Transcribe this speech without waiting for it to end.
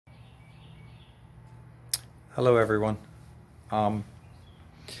Hello, everyone. Um,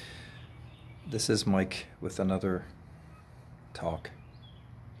 this is Mike with another talk.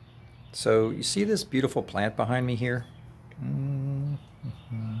 So, you see this beautiful plant behind me here? Mm,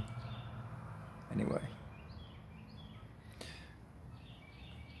 Anyway,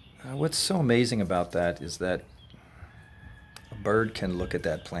 what's so amazing about that is that a bird can look at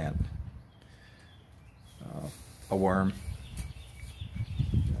that plant, a worm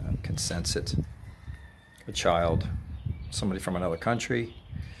can sense it, a child, somebody from another country,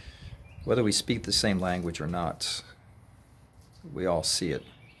 whether we speak the same language or not, we all see it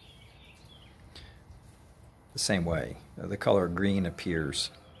the same way. The color green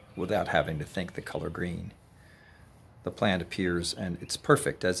appears without having to think the color green. The plant appears and it's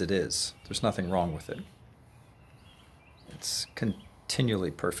perfect as it is. There's nothing wrong with it. It's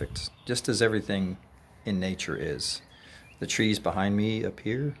continually perfect, just as everything in nature is. The trees behind me up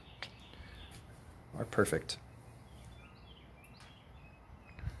here are perfect.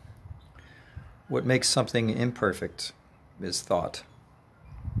 What makes something imperfect is thought.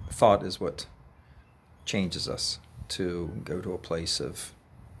 Thought is what changes us to go to a place of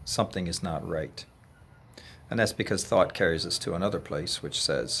something is not right. And that's because thought carries us to another place which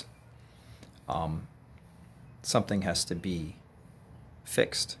says something has to be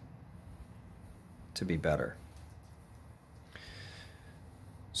fixed to be better.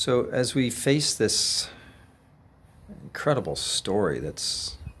 So as we face this incredible story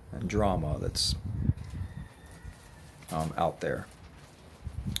that's and drama that's out there,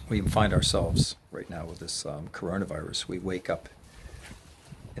 we find ourselves right now with this coronavirus. We wake up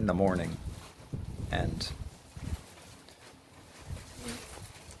in the morning and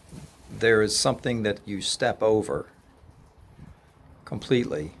there is something that you step over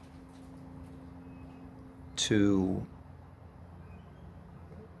completely to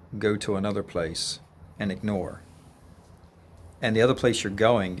go to another place and ignore. And the other place you're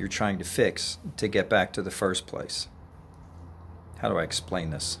going, you're trying to fix to get back to the first place. How do I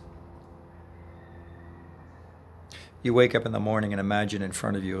explain this? You wake up in the morning and imagine in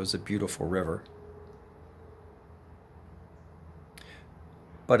front of you is a beautiful river.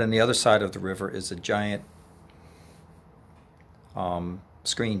 But on the other side of the river is a giant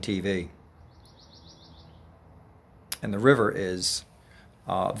screen TV. And the river is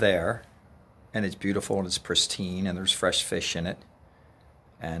there, and it's beautiful and it's pristine, and there's fresh fish in it,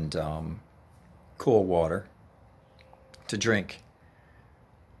 and cool water to drink.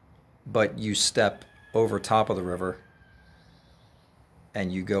 But you step over top of the river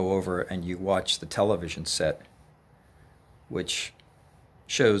and you go over and you watch the television set, which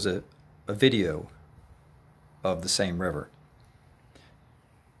shows a video of the same river.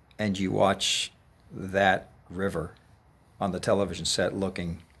 And you watch that river on the television set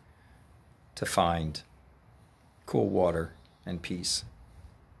looking to find cool water and peace.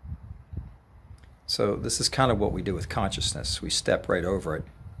 So this is kind of what we do with consciousness. We step right over it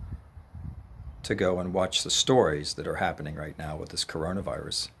to go and watch the stories that are happening right now with this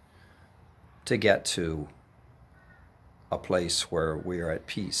coronavirus to get to a place where we are at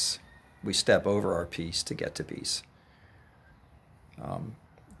peace. We step over our peace to get to peace.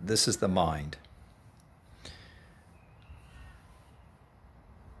 This is the mind.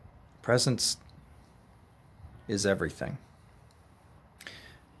 Presence is everything.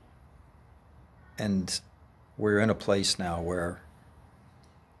 And we're in a place now where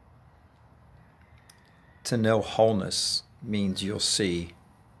to know wholeness means you'll see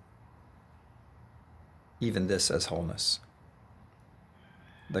even this as wholeness.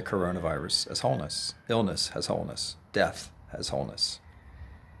 The coronavirus as wholeness. Illness has wholeness. Death has wholeness.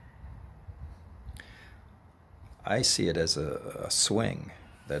 I see it as a swing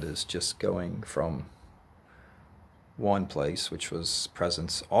that is just going from one place, which was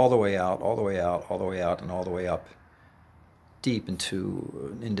presence, all the way out, all the way out, all the way out, and all the way up, deep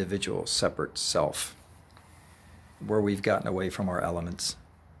into an individual, separate self, where we've gotten away from our elements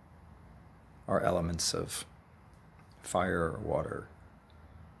of fire, water,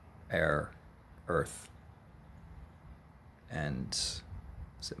 air, earth, and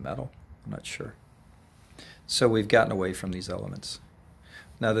is it metal? I'm not sure. So we've gotten away from these elements.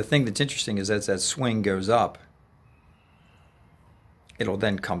 Now the thing that's interesting is as that swing goes up, it'll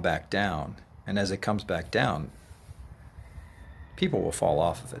then come back down. And as it comes back down, people will fall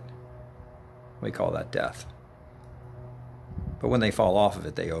off of it. We call that death. But when they fall off of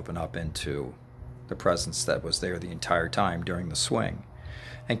it, they open up into the presence that was there the entire time during the swing.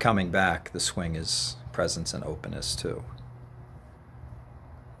 And coming back, the swing is presence and openness too.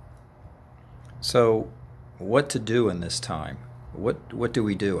 So what to do in this time? What do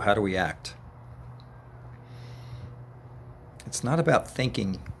we do? How do we act? It's not about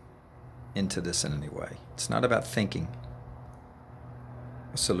thinking into this in any way. It's not about thinking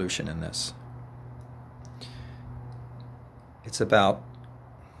a solution in this. It's about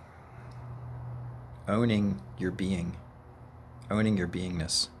owning your being, owning your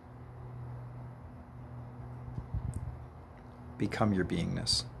beingness. Become your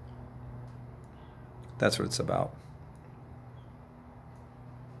beingness. That's what it's about.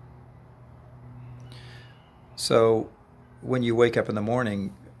 So when you wake up in the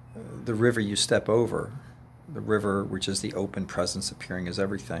morning, the river you step over, the river which is the open presence appearing as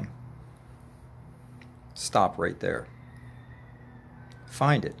everything, stop right there.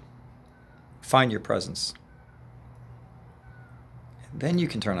 Find it. Find your presence. And then you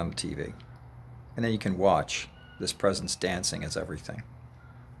can turn on the TV. And then you can watch this presence dancing as everything.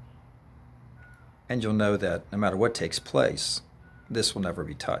 And you'll know that no matter what takes place, this will never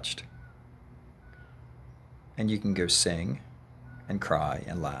be touched. And you can go sing and cry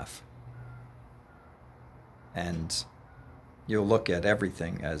and laugh. And you'll look at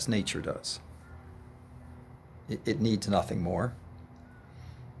everything as nature does. It needs nothing more.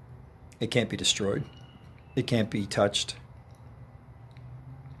 It can't be destroyed. It can't be touched.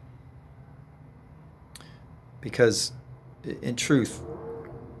 Because in truth,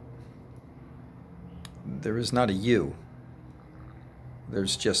 there is not a you.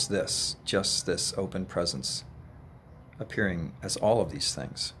 There's just this open presence appearing as all of these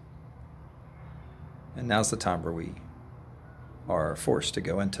things. And now's the time where we are forced to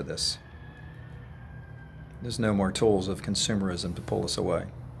go into this. There's no more tools of consumerism to pull us away,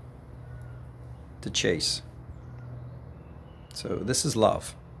 to chase. So this is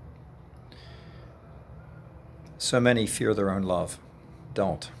love. So many fear their own love.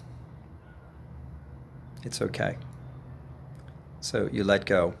 Don't. It's okay. So you let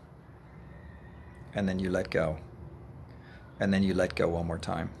go, and then you let go, and then you let go one more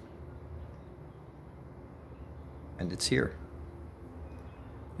time. And it's here.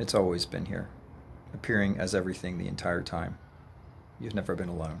 It's always been here, appearing as everything the entire time. You've never been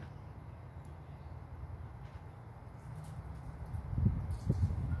alone.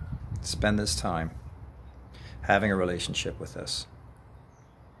 Spend this time having a relationship with this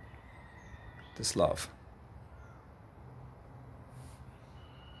love.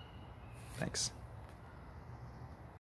 Thanks.